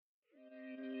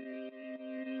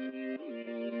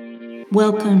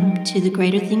Welcome to the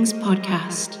Greater Things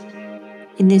podcast.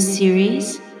 In this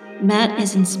series, Matt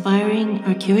is inspiring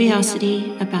our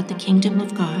curiosity about the kingdom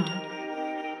of God.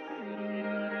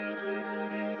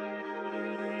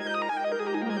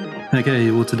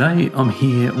 Okay, well today I'm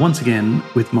here once again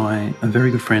with my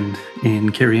very good friend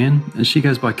in Kerri-Ann. She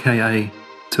goes by KA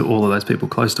to all of those people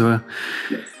close to her.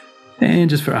 Yes. And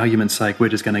just for argument's sake, we're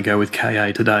just going to go with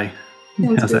KA today.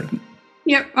 How's that?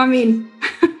 Yep, I'm in.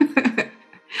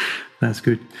 That's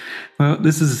good. Well,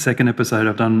 this is the second episode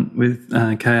I've done with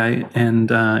KA,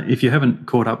 and if you haven't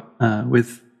caught up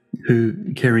with who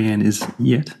Kerri-Ann is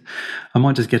yet, I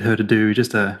might just get her to do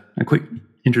just a quick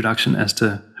introduction as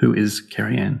to who is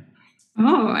Kerri-Ann.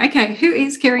 Oh, okay. Who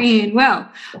is Kerri-Ann? Well,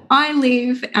 I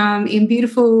live in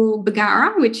beautiful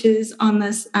Bargara, which is on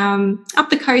this up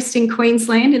the coast in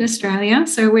Queensland in Australia.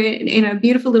 So we're in a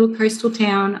beautiful little coastal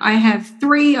town. I have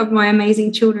 3 of my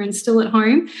amazing children still at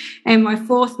home, and my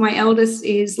 4th, my eldest,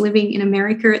 is living in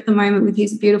America at the moment with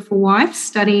his beautiful wife,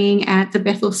 studying at the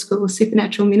Bethel School of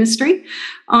Supernatural Ministry.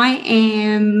 I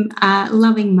am a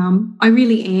loving mum. I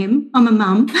really am. I'm a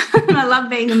mum, and I love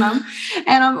being a mum.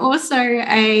 And I'm also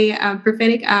a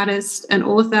prophetic artist, an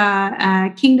author,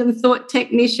 a kingdom thought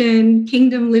technician,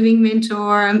 kingdom living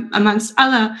mentor, amongst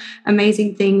other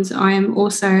amazing things. I am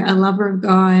also a lover of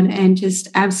God and just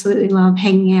absolutely love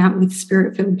hanging out with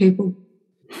spirit-filled people.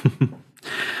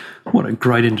 What a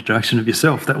great introduction of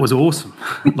yourself. That was awesome.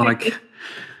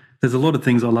 There's a lot of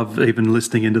things I love even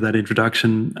listening into that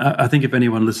introduction. I think if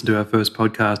anyone listened to our first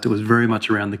podcast, it was very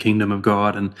much around the kingdom of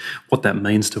God and what that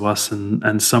means to us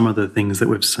and some of the things that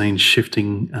we've seen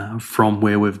shifting from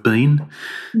where we've been.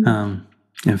 And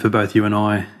for both you and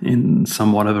I, in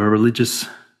somewhat of a religious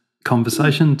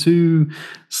conversation to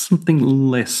something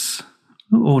less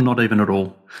or not even at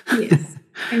all. Yes,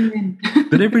 amen.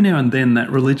 But every now and then that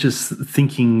religious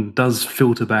thinking does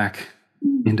filter back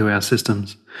into our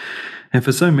systems. And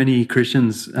for so many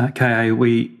Christians, KA,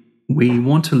 we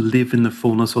want to live in the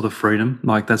fullness or the freedom.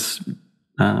 Like that's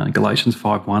Galatians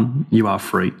 5:1, you are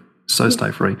free, so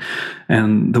stay free.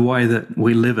 And the way that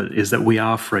we live it is that we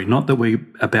are free, not that we're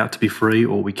about to be free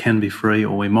or we can be free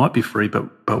or we might be free,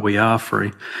 but we are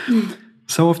free.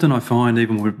 So often I find,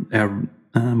 even with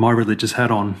my religious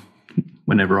hat on,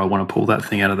 whenever I want to pull that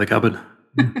thing out of the cupboard,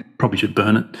 probably should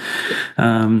burn it,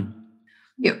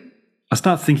 Yep. I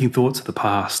start thinking thoughts of the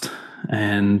past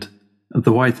and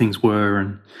the way things were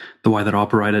and the way that I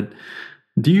operated.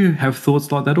 Do you have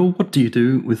thoughts like that, or what do you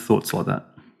do with thoughts like that?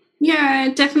 Yeah, I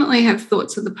definitely have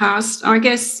thoughts of the past. I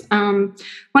guess one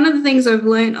of the things I've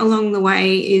learned along the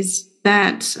way is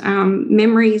that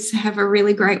memories have a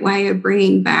really great way of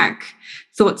bringing back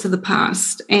thoughts of the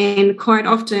past. And quite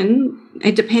often,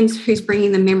 it depends who's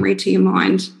bringing the memory to your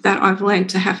mind that I've learned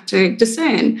to have to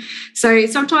discern. So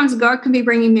sometimes God can be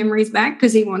bringing memories back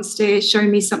because he wants to show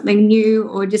me something new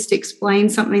or just explain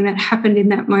something that happened in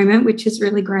that moment, which is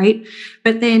really great.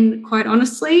 But then quite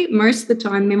honestly, most of the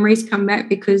time memories come back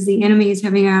because the enemy is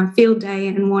having a field day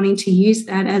and wanting to use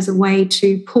that as a way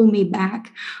to pull me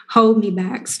back, hold me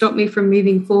back, stop me from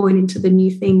moving forward into the new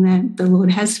thing that the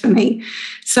Lord has for me.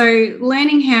 So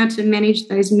learning how to manage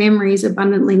those memories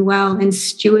abundantly well and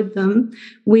steward them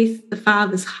with the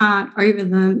Father's heart over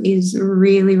them is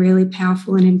really, really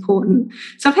powerful and important.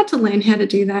 So I've had to learn how to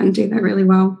do that and do that really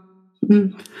well.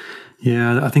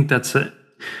 Yeah, I think that's it.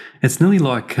 It's nearly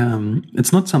like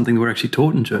it's not something we're actually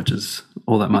taught in churches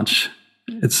all that much.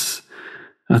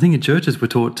 I think in churches we're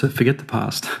taught to forget the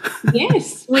past.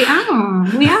 Yes, we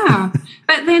are.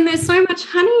 But then there's so much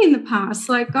honey in the past.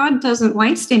 Like God doesn't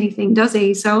waste anything, does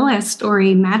he? So all our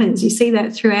story matters. You see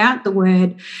that throughout the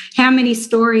word. How many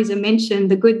stories are mentioned,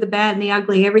 the good, the bad, and the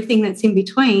ugly, everything that's in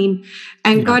between.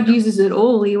 And God uses it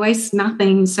all. He wastes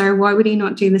nothing. So why would he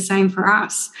not do the same for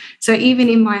us? So even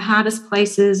in my hardest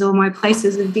places or my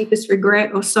places of deepest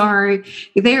regret or sorrow,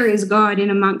 there is God in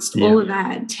amongst all of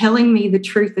that, telling me the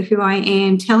truth of who I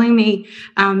am, telling me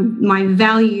my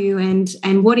value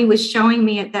and what he was showing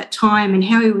me at that time and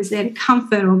how he was there to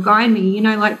comfort or guide me. You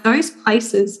know, like those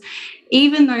places,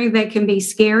 even though they can be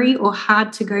scary or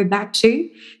hard to go back to,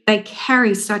 they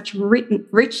carry such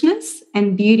richness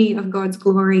and beauty of God's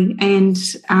glory. And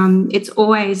it's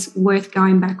always worth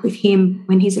going back with him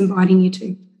when he's inviting you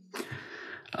to.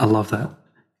 I love that.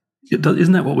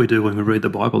 Isn't that what we do when we read the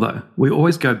Bible, though? We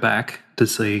always go back to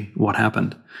see what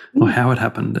happened or how it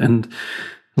happened. And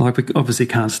like we obviously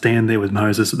can't stand there with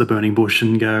Moses at the burning bush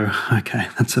and go, okay,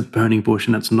 that's a burning bush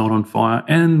and it's not on fire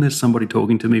and there's somebody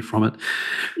talking to me from it.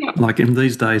 Yep. Like in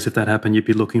these days, if that happened, you'd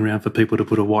be looking around for people to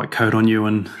put a white coat on you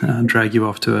and drag you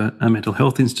off to a mental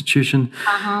health institution.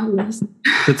 Yes.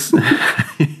 It's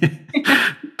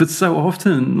But so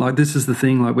often, like, this is the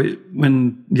thing, like,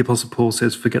 when the Apostle Paul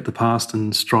says, forget the past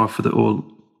and strive for or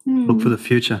look for the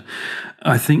future,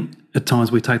 I think at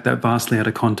times we take that vastly out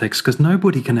of context, because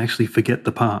nobody can actually forget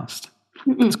the past.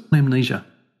 It's called amnesia.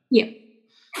 Yeah.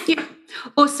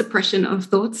 Or suppression of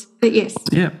thoughts, but yes.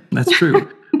 Yeah, that's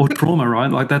true. Or trauma, right?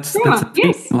 Like that's the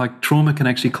thing. Yes. Like trauma can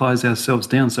actually close ourselves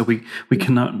down, so we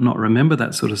cannot not remember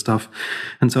that sort of stuff.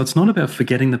 And so it's not about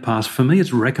forgetting the past. For me,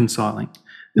 it's reconciling.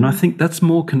 And I think that's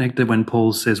more connected when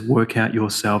Paul says, work out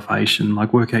your salvation,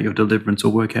 like work out your deliverance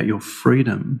or work out your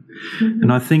freedom.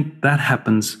 And I think that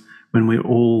happens when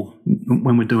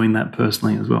we're doing that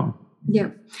personally as well.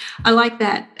 Yeah, I like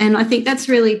that. And I think that's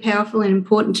really powerful and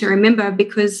important to remember,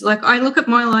 because like I look at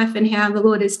my life and how the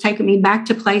Lord has taken me back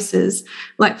to places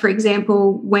like, for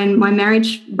example, when my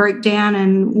marriage broke down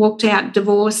and walked out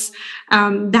divorce,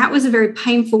 that was a very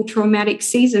painful, traumatic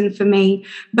season for me.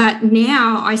 But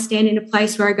now I stand in a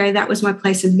place where I go, that was my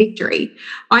place of victory.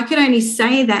 I could only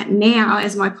say that now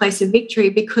as my place of victory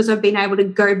because I've been able to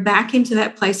go back into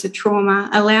that place of trauma,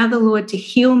 allow the Lord to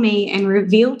heal me and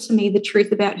reveal to me the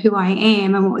truth about who I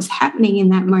am and what was happening in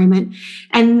that moment.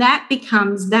 And that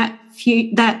becomes that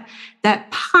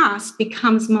past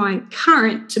becomes my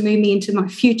current to move me into my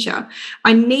future.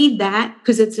 I need that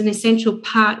because it's an essential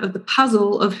part of the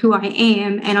puzzle of who I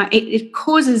am, and it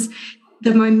causes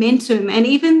the momentum, and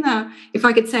even if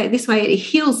I could say it this way, it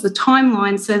heals the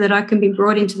timeline so that I can be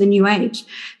brought into the new age,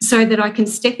 so that I can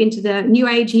step into the new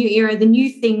age, new era, the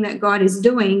new thing that God is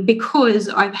doing, because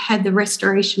I've had the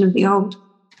restoration of the old.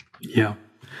 Yeah.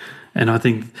 And I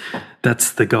think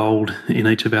that's the gold in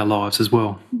each of our lives as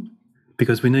well,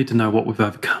 because we need to know what we've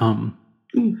overcome.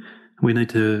 We need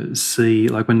to see,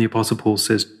 like when the Apostle Paul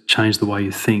says, change the way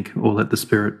you think, or let the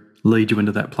Spirit lead you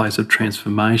into that place of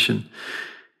transformation.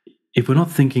 If we're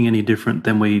not thinking any different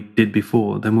than we did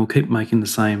before, then we'll keep making the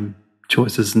same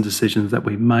choices and decisions that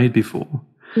we made before.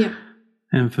 Yeah.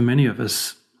 And for many of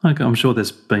us, like I'm sure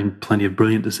there's been plenty of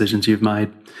brilliant decisions you've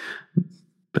made,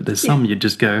 but there's some you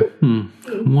just go,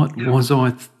 what was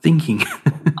I thinking?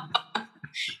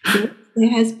 There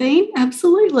has been,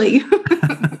 absolutely.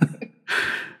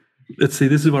 Let's see,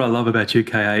 this is what I love about you,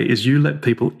 KA, is you let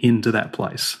people into that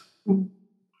place.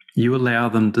 You allow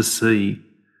them to see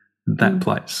that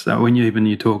place. So when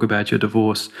you talk about your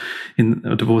divorces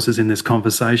in this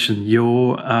conversation,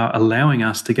 you're allowing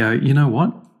us to go, you know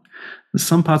what?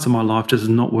 Some parts of my life just has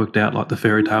not worked out like the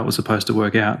fairy tale was supposed to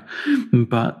work out.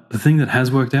 But the thing that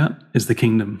has worked out is the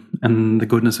kingdom and the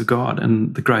goodness of God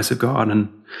and the grace of God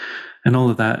and all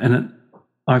of that. And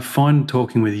I find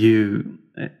talking with you,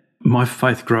 my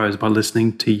faith grows by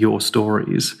listening to your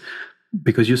stories,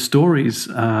 because your stories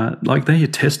are like they're your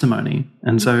testimony.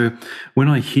 And so when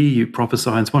I hear you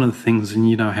prophesy, it's one of the things, and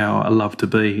you know how I love to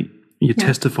be, you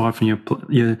testify from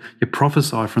you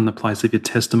prophesy from the place of your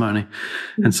testimony.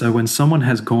 And so when someone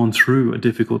has gone through a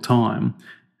difficult time,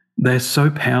 they're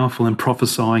so powerful in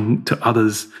prophesying to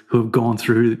others who have gone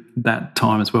through that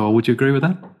time as well. Would you agree with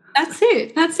that?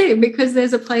 That's it, because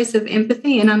there's a place of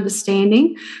empathy and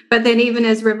understanding. But then even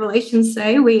as Revelations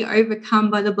say, we overcome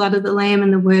by the blood of the Lamb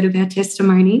and the word of our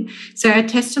testimony. So our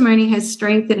testimony has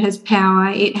strength, it has power,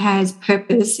 it has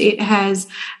purpose, it has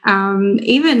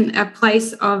even a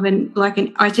place of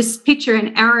I just picture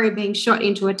an arrow being shot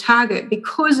into a target.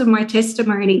 Because of my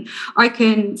testimony, I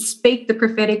can speak the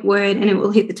prophetic word and it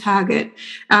will hit the target,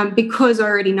 because I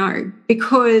already know,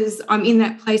 because I'm in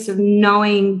that place of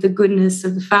knowing the goodness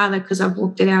of the Father, because I've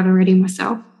walked it out already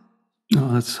myself.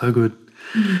 Oh, that's so good.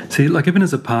 See, like even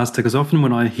as a pastor, because often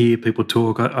when I hear people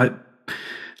talk, I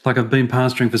like I've been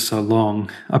pastoring for so long,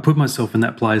 I put myself in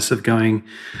that place of going,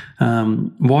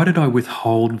 why did I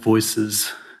withhold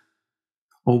voices?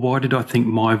 Or why did I think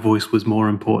my voice was more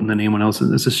important than anyone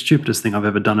else's? It's the stupidest thing I've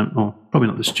ever done. Or probably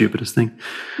not the stupidest thing.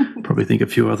 Probably think a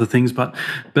few other things. But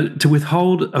to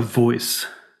withhold a voice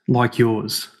like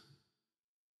yours,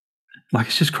 like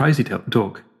it's just crazy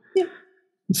talk. Yeah.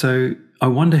 So I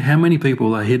wonder how many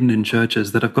people are hidden in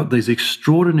churches that have got these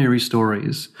extraordinary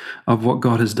stories of what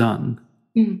God has done.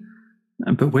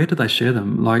 But where do they share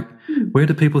them? Like, where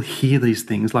do people hear these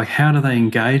things? Like, how do they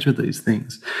engage with these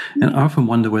things? And I often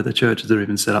wonder where the churches are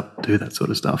even set up to do that sort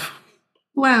of stuff.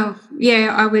 Wow.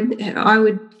 Yeah, I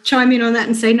would chime in on that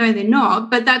and say, no, they're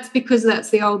not. But that's because that's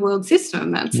the old world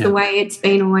system. That's the way it's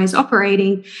been always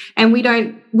operating. And we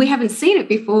don't we haven't seen it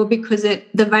before because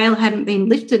the veil hadn't been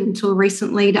lifted until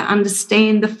recently to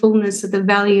understand the fullness of the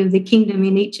value of the kingdom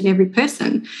in each and every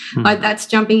person. Like that's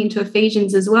jumping into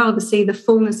Ephesians as well to see the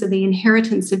fullness of the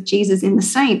inheritance of Jesus in the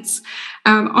saints.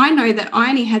 I know that I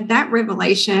only had that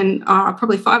revelation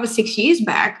probably 5 or 6 years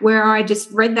back, where I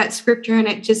just read that scripture and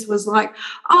it just was like,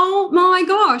 oh my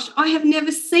gosh, I have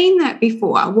never seen that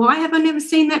before. Why have I never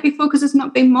seen that before? Because it's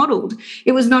not been modeled.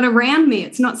 It was not around me.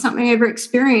 It's not something I ever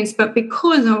experienced. But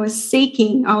because I was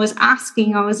seeking, I was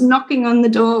asking, I was knocking on the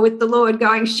door with the Lord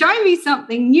going, show me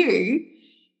something new.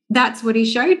 That's what he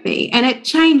showed me. And it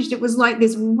changed. It was like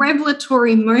this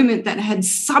revelatory moment that had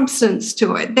substance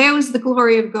to it. There was the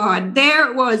glory of God.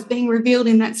 There it was being revealed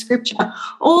in that scripture.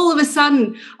 All of a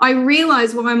sudden, I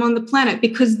realized why I'm on the planet,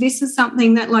 because this is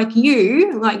something that like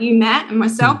you, Matt, and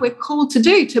myself, we're called to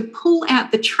do, to pull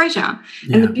out the treasure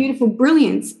and the beautiful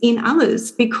brilliance in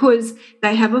others, because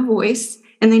they have a voice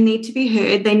and they need to be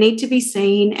heard. They need to be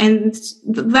seen. And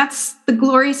that's the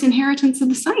glorious inheritance of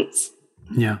the saints.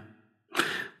 Yeah.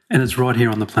 And it's right here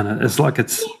on the planet. It's like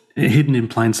it's hidden in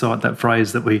plain sight, that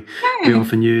phrase that we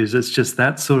often use. It's just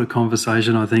that sort of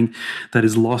conversation, I think, that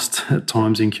is lost at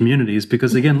times in communities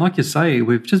because, again, like you say,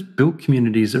 we've just built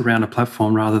communities around a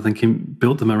platform rather than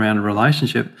built them around a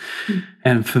relationship.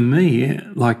 And for me,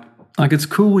 like it's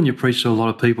cool when you preach to a lot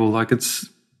of people. Like it's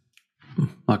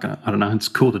like, I don't know, it's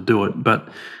cool to do it. But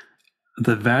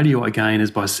the value I gain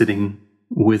is by sitting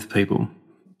with people.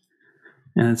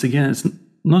 And it's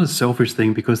not a selfish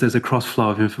thing because there's a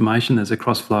cross-flow of information, there's a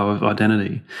cross-flow of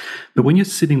identity. But when you're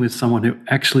sitting with someone who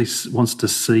actually wants to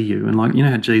see you, and like, you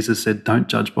know how Jesus said, don't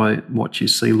judge by what you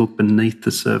see, look beneath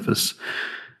the surface.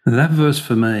 That verse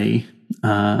for me,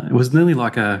 it was nearly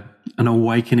like an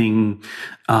awakening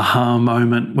aha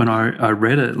moment when I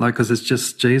read it, like, because it's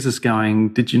just Jesus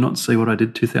going, did you not see what I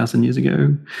did 2,000 years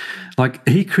ago? Like,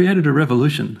 he created a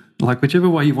revolution, like whichever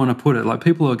way you want to put it. Like,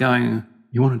 people are going,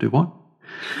 you want to do what?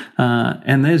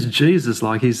 And there's Jesus,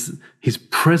 like he's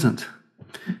present.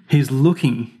 He's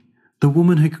looking. The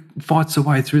woman who fights her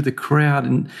way through the crowd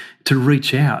and to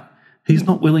reach out. He's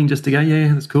not willing just to go,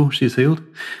 yeah, that's cool, she's healed.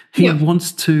 He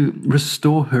wants to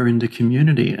restore her into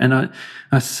community. And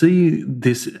I see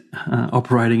this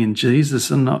operating in Jesus,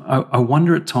 and I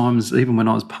wonder at times, even when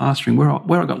I was pastoring,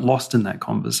 where I got lost in that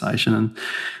conversation.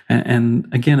 And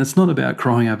again, it's not about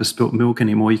crying over spilt milk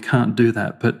anymore. You can't do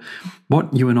that. But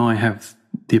what you and I have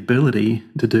the ability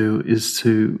to do is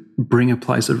to bring a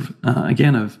place of,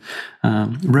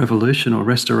 revolution or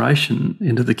restoration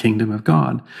into the kingdom of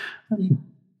God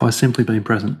by simply being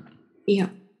present. Yeah,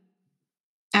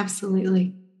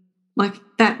 absolutely. Like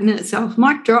that in itself.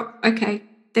 Mic drop. Okay,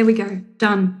 there we go.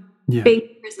 Done. Yeah. Being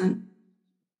present.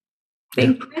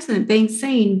 Being present, being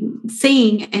seen,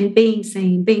 seeing and being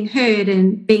seen, being heard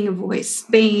and being a voice,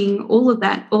 being all of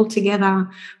that all together,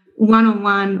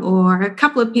 one-on-one or a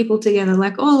couple of people together,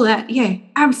 like all that. Yeah,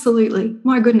 absolutely.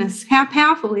 My goodness, how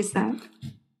powerful is that?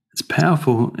 It's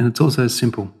powerful and it's also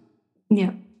simple.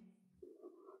 Yeah.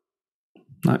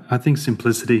 I think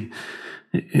simplicity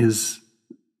is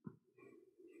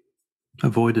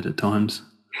avoided at times.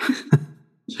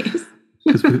 Yes.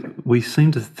 Because we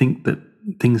seem to think that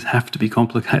things have to be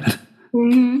complicated.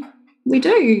 Mm-hmm. We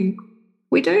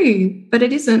do, but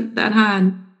it isn't that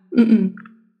hard.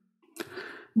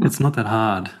 It's not that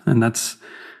hard, and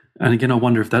again, I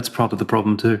wonder if that's part of the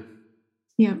problem too.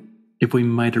 Yeah. If we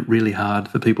made it really hard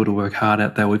for people to work hard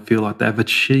out, they would feel like they've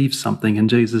achieved something, and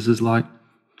Jesus is like,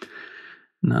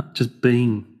 no, just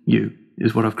being you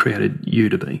is what I've created you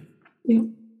to be. Yep.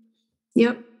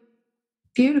 Yep.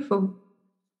 Beautiful.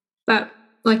 But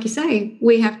like you say,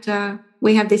 we have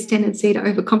this tendency to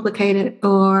overcomplicate it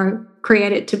or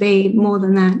create it to be more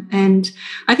than that. And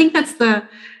I think that's the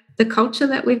culture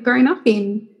that we've grown up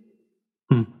in.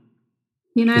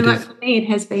 You know, like for me, it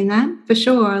has been that for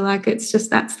sure. Like it's just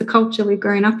that's the culture we've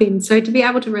grown up in. So to be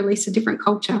able to release a different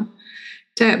culture,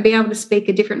 to be able to speak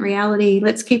a different reality,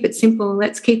 let's keep it simple.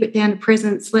 Let's keep it down to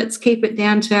presence. Let's keep it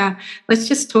down to let's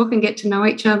just talk and get to know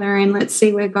each other and let's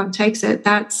see where God takes it.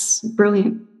 That's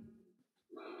brilliant.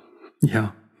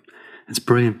 Yeah, it's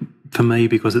brilliant for me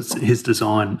because it's his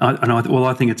design.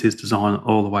 I think it's his design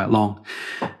all the way along.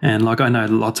 And like I know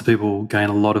lots of people gain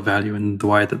a lot of value in the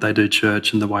way that they do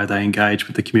church and the way they engage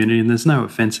with the community, and there's no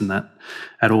offence in that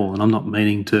at all. And I'm not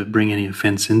meaning to bring any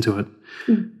offence into it.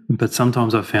 But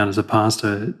sometimes I've found as a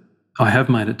pastor, I have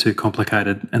made it too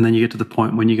complicated. And then you get to the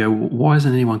point when you go, well, why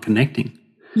isn't anyone connecting?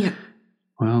 Yeah.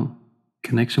 Well,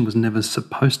 connection was never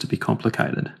supposed to be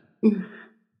complicated.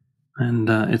 And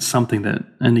it's something that,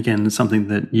 and again, it's something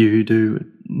that you do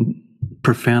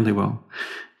profoundly well,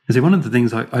 See, one of the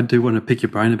things I do want to pick your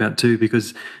brain about too,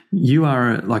 because you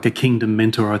are like a kingdom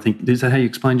mentor, I think. Is that how you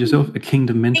explained yourself? A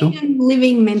kingdom mentor? Kingdom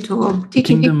living mentor,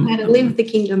 teaching people how to live the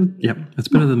kingdom. Yep. It's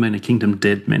better than being a kingdom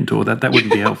dead mentor. That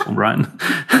wouldn't be helpful, right? No,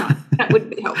 that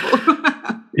wouldn't be helpful.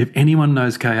 If anyone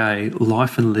knows KA,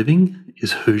 life and living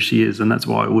is who she is, and that's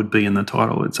why it would be in the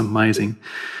title. It's amazing.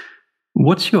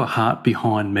 What's your heart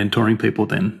behind mentoring people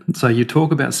then? So you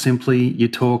talk about simply, you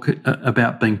talk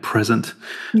about being present.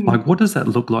 Like, what does that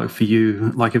look like for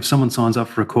you? Like if someone signs up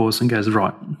for a course and goes,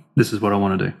 right, this is what I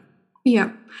want to do. Yeah.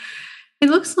 It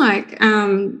looks like,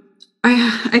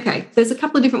 okay, there's a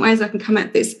couple of different ways I can come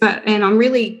at this, and I'm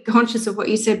really conscious of what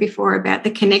you said before about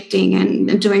the connecting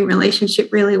and doing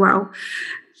relationship really well.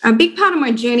 A big part of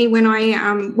my journey when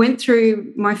I went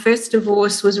through my first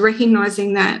divorce was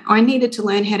recognizing that I needed to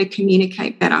learn how to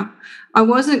communicate better. I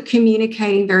wasn't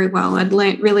communicating very well. I'd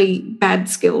learnt really bad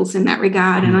skills in that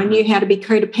regard, and I knew how to be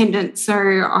codependent. So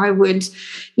I would,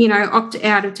 opt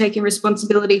out of taking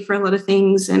responsibility for a lot of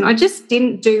things, and I just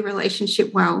didn't do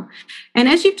relationship well. And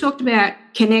as you've talked about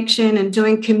connection and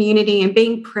doing community and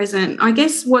being present, I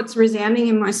guess what's resounding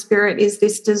in my spirit is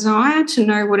this desire to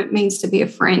know what it means to be a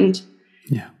friend.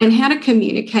 Yeah. And how to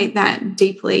communicate that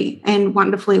deeply and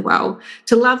wonderfully well,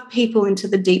 to love people into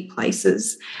the deep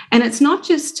places. And it's not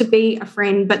just to be a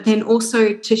friend, but then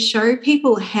also to show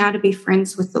people how to be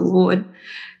friends with the Lord.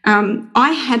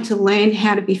 I had to learn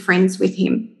how to be friends with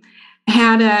him,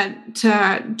 how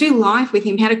to do life with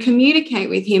him, how to communicate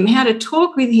with him, how to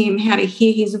talk with him, how to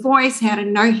hear his voice, how to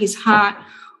know his heart.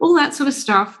 All that sort of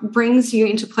stuff brings you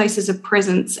into places of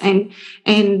presence and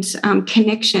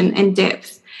connection and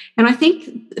depth. And I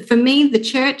think for me, the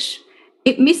church,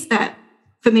 it missed that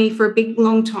for me for a big,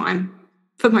 long time.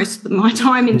 For most of my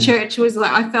time in church was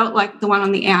like I felt like the one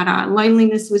on the outer.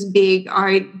 Loneliness was big.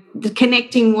 The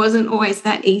connecting wasn't always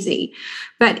that easy.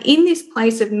 But in this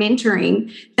place of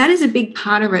mentoring, that is a big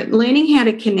part of it. Learning how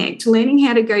to connect, learning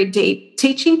how to go deep,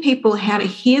 teaching people how to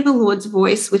hear the Lord's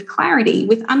voice with clarity,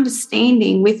 with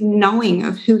understanding, with knowing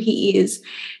of who he is,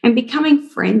 and becoming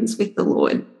friends with the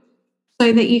Lord,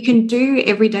 so that you can do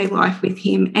everyday life with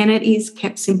him. And it is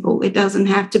kept simple. It doesn't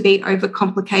have to be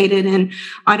overcomplicated and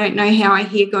I don't know how I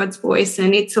hear God's voice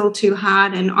and it's all too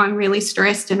hard and I'm really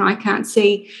stressed and I can't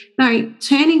see. No,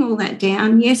 turning all that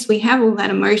down. Yes, we have all that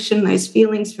emotion, those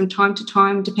feelings from time to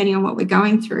time, depending on what we're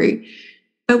going through.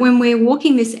 But when we're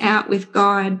walking this out with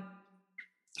God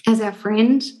as our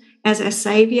friend, as our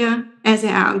saviour, as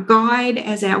our guide,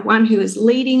 as our one who is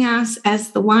leading us, as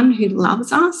the one who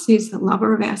loves us, who's the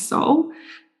lover of our soul,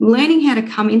 learning how to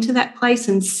come into that place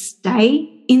and stay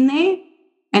in there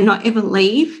and not ever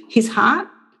leave his heart,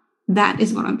 that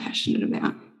is what I'm passionate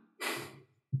about.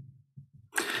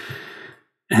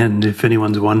 And if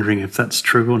anyone's wondering if that's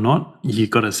true or not,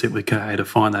 you've got to sit with KA to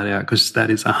find that out, because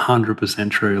that is 100%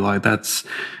 true. Like because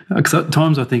at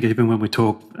times I think even when we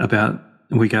talk about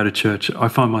we go to church, I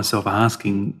find myself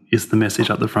asking, is the message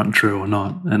up the front true or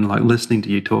not? And like listening to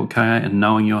you talk, KA, and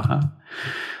knowing your heart.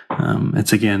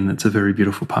 It's a very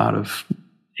beautiful part of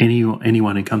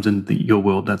anyone who comes into your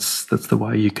world. That's the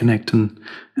way you connect and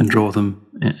draw them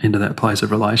into that place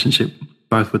of relationship,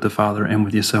 both with the Father and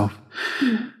with yourself.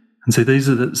 Mm. And so these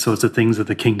are the sorts of things that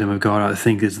the kingdom of God, I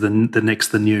think, is the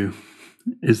new,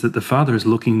 is that the Father is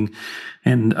looking,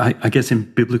 and I guess in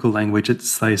biblical language,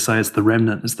 they say it's the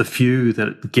remnant, it's the few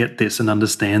that get this and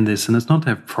understand this. And it's not to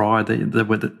have pride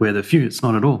that we're the few. It's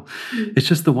not at all. Mm. It's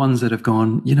just the ones that have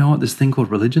gone, you know what, this thing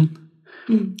called religion,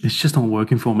 it's just not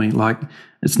working for me. Like,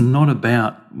 it's not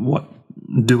about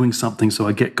doing something so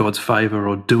I get God's favour,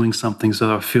 or doing something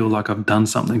so I feel like I've done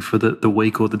something for the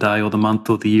week or the day or the month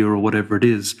or the year or whatever it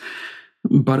is.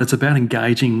 But it's about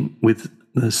engaging with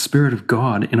the Spirit of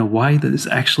God in a way that is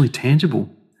actually tangible.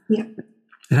 Yeah.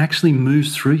 It actually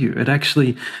moves through you. It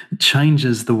actually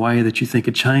changes the way that you think.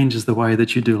 It changes the way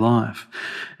that you do life.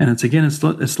 And it's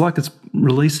like it's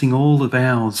releasing all the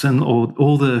vows and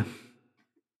all the,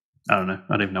 I don't know,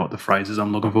 I don't even know what the phrase is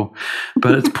I'm looking for,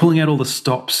 but it's pulling out all the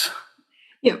stops.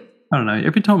 Yeah. I don't know.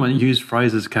 Every time I use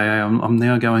phrases, KA, I'm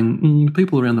now going,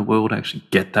 people around the world actually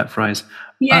get that phrase.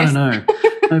 Yes. I don't know.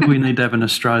 Maybe we need to have an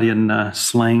Australian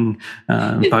slang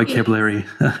vocabulary.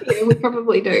 Yeah, we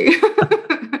probably do.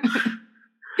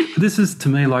 This is, to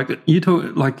me, like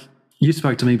you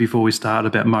spoke to me before we started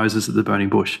about Moses at the burning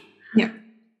bush. Yeah.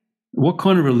 What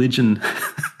kind of religion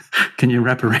can you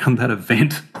wrap around that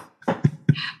event?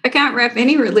 I can't wrap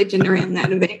any religion around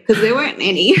that event because there weren't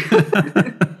any.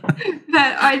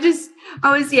 But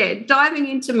I was diving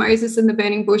into Moses and the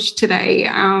burning bush today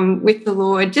with the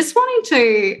Lord, just wanting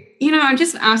to, I'm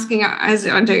just asking, as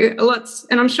I do lots,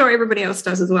 and I'm sure everybody else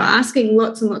does as well, asking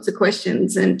lots and lots of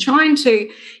questions and trying to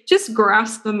just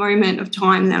grasp the moment of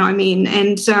time that I'm in.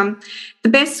 And the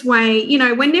best way,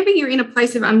 whenever you're in a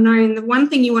place of unknown, the one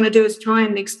thing you want to do is try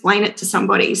and explain it to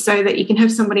somebody so that you can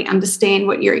have somebody understand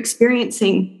what you're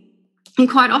experiencing. And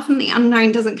quite often the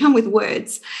unknown doesn't come with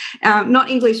words, not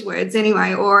English words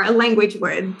anyway, or a language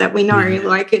word that we know.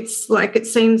 It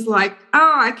seems like,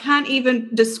 I can't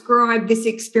even describe this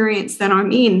experience that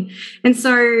I'm in. And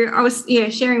so I was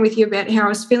sharing with you about how I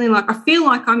was feeling like, I feel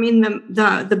like I'm in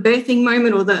the birthing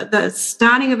moment or the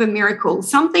starting of a miracle.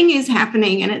 Something is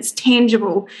happening and it's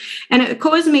tangible. And it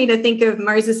caused me to think of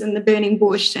Moses and the burning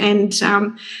bush. And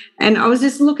I was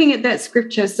just looking at that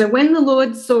scripture. So when the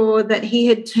Lord saw that he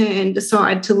had turned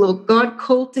aside to look, God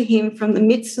called to him from the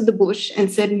midst of the bush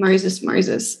and said, Moses,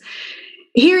 Moses.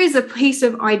 Here is a piece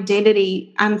of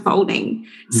identity unfolding.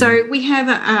 So we have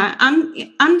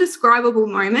an undescribable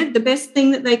moment. The best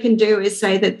thing that they can do is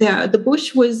say that the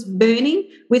bush was burning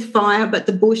with fire, but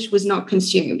the bush was not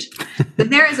consumed. But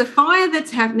there is a fire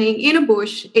that's happening in a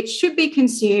bush. It should be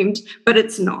consumed, but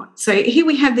it's not. So here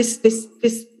we have this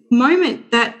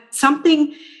moment that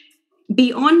something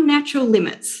beyond natural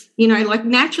limits, like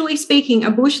naturally speaking,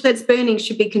 a bush that's burning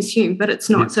should be consumed, but it's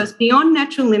not. Yeah. So it's beyond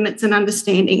natural limits and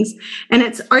understandings. And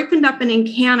it's opened up an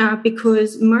encounter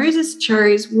because Moses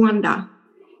chose wonder.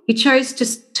 He chose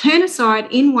to turn aside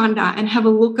in wonder and have a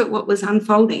look at what was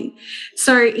unfolding.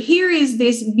 So here is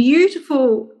this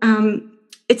beautiful,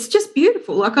 it's just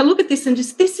beautiful. Like I look at this and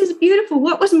just, this is beautiful.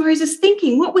 What was Moses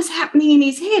thinking? What was happening in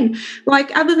his head?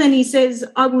 Like other than he says,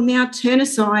 I will now turn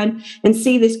aside and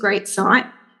see this great sight.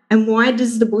 And why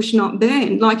does the bush not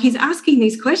burn? Like he's asking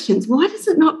these questions. Why does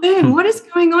it not burn? What is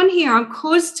going on here? I'm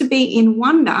caused to be in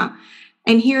wonder.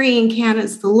 And here he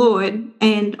encounters the Lord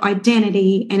and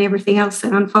identity and everything else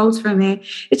that unfolds from there.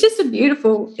 It's just a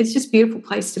beautiful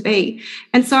place to be.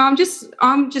 And so I'm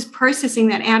just processing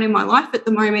that out in my life at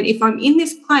the moment. If I'm in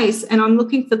this place and I'm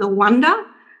looking for the wonder,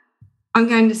 I'm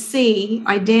going to see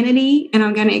identity and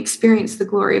I'm going to experience the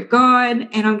glory of God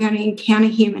and I'm going to encounter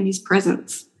him and his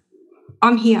presence.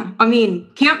 I'm here. I'm in.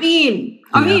 Count me in.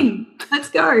 I'm in.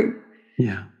 Let's go.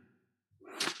 Yeah.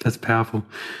 That's powerful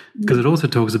because it also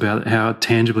talks about how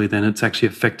tangibly then it's actually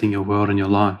affecting your world and your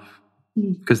life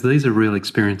because these are real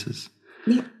experiences.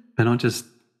 Yeah. They're not just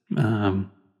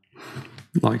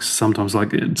sometimes I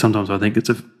think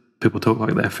people talk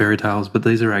like they're fairy tales, but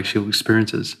these are actual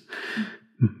experiences.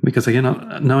 Because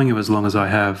again, knowing you as long as I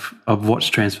have, I've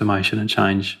watched transformation and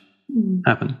change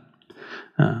happen.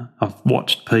 I've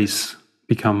watched peace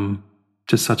become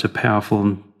just such a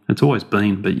powerful. It's always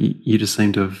been, but you just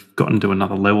seem to have gotten to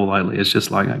another level lately. It's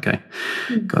just like, okay,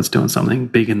 God's doing something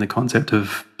big in the concept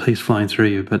of peace flowing through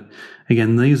you. But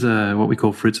again, these are what we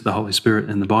call fruits of the Holy Spirit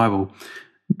in the Bible,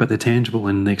 but they're tangible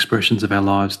in the expressions of our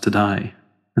lives today.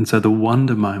 And so the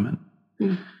wonder moment,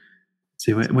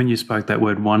 see, when you spoke that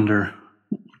word wonder,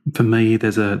 for me,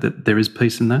 there is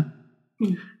peace in that.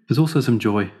 There's also some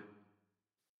joy.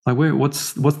 Like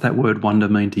what's that word wonder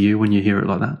mean to you when you hear it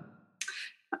like that?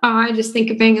 I just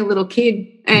think of being a little kid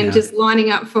and just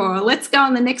lining up for, let's go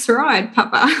on the next ride,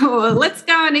 Papa, or let's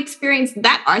go and experience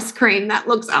that ice cream. That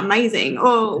looks amazing.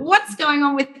 Or what's going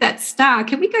on with that star?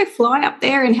 Can we go fly up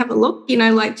there and have a look?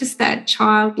 Like just that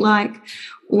childlike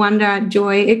wonder,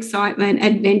 joy, excitement,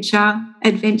 adventure,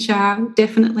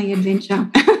 definitely adventure.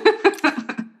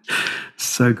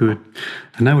 So good.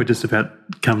 I know we're just about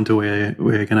come to where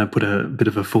we're going to put a bit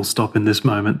of a full stop in this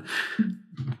moment.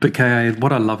 But Kerri,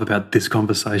 what I love about this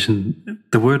conversation,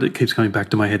 the word that keeps coming back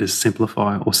to my head is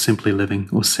simplify or simply living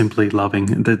or simply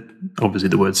loving. Obviously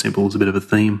the word simple is a bit of a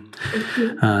theme.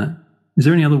 Is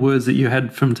there any other words that you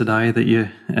had from today that you,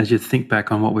 as you think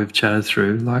back on what we've chatted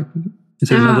through, like, is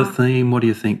there another theme? What do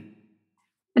you think?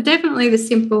 Definitely the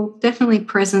simple, definitely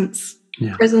presence.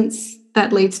 Yeah. Presence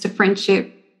that leads to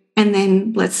friendship. And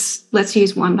then let's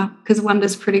use wonder because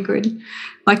wonder's pretty good.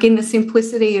 Like in the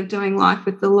simplicity of doing life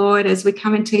with the Lord, as we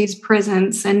come into his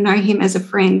presence and know him as a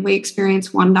friend, we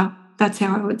experience wonder. That's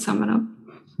how I would sum it up.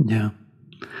 Yeah.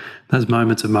 Those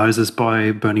moments of Moses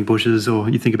by burning bushes, or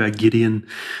you think about Gideon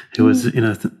who was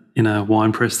in a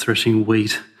wine press threshing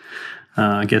wheat.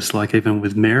 I guess like even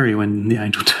with Mary when the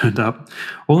angel turned up.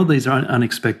 All of these are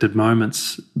unexpected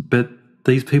moments, but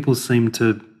these people seem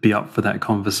to be up for that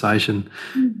conversation.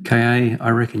 K.A., I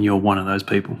reckon you're one of those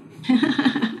people.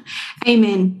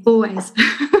 Amen. Always.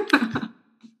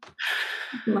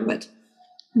 Love it.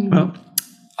 Well,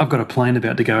 I've got a plane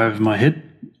about to go over my head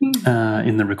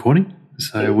in the recording.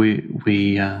 So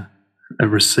we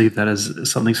receive that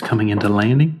as something's coming into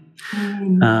landing.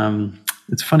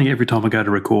 It's funny, every time I go to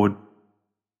record,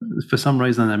 for some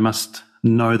reason they must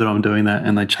know that I'm doing that,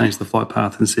 and they change the flight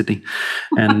path in Sydney,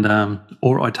 and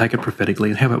or I take it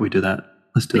prophetically. How about we do that?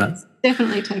 Let's do that.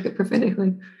 Definitely take it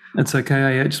prophetically. It's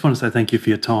okay. I just want to say thank you for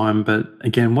your time. But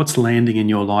again, what's landing in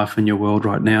your life and your world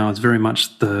right now is very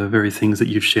much the very things that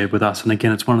you've shared with us. And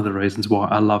again, it's one of the reasons why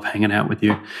I love hanging out with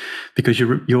you, because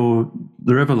the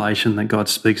revelation that God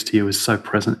speaks to you is so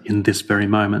present in this very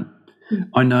moment.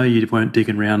 I know you weren't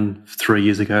digging around 3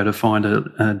 years ago to find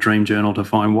a dream journal to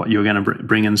find what you were going to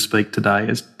bring and speak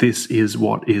today. This is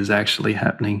what is actually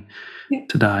happening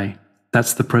today.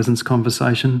 That's the presence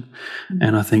conversation,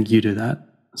 and I think you do that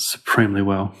supremely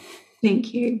well.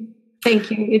 Thank you.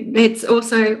 It's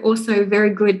also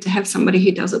very good to have somebody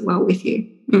who does it well with you.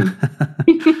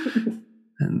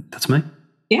 And that's me?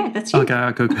 Yeah, that's you.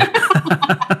 Okay, good.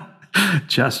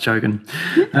 Just joking.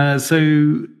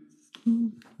 So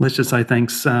let's just say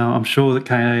thanks. I'm sure that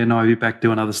Ka and I will be back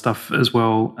doing other stuff as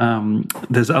well.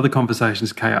 There's other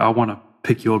conversations, Ka, I want to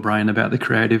pick your brain about the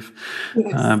creative,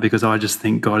 because I just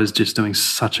think God is just doing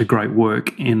such a great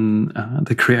work in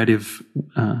the creative.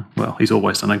 Well, he's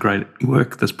always done a great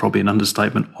work. That's probably an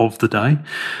understatement of the day.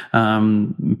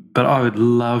 But I would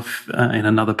love in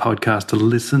another podcast to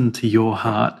listen to your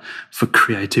heart for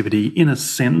creativity in a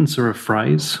sentence or a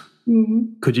phrase.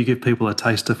 Mm-hmm. Could you give people a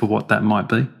taster for what that might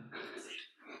be?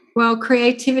 Well,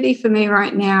 creativity for me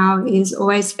right now is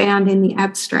always found in the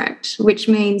abstract, which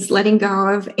means letting go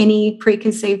of any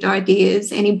preconceived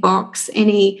ideas, any box,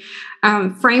 any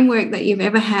framework that you've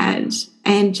ever had,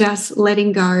 and just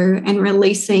letting go and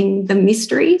releasing the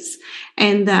mysteries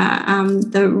and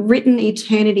the written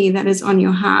eternity that is on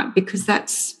your heart, because that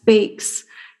speaks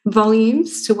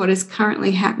volumes to what is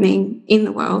currently happening in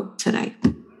the world today.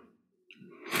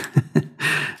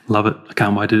 Love it. I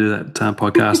can't wait to do that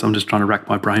podcast. I'm just trying to rack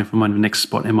my brain for my next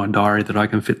spot in my diary that I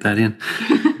can fit that in.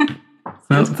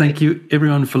 Well, thank you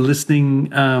everyone for listening.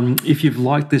 If you've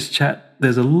liked this chat,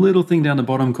 there's a little thing down the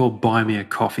bottom called Buy Me a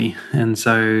Coffee. And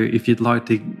so if you'd like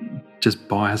to just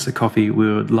buy us a coffee,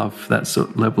 we would love that sort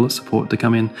of level of support to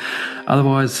come in.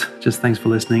 Otherwise, just thanks for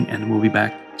listening, and we'll be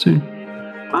back soon.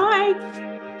 Bye.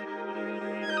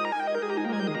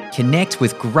 Connect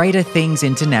with Greater Things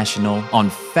International on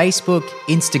Facebook,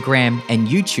 Instagram, and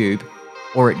YouTube,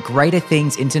 or at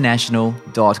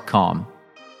greaterthingsinternational.com.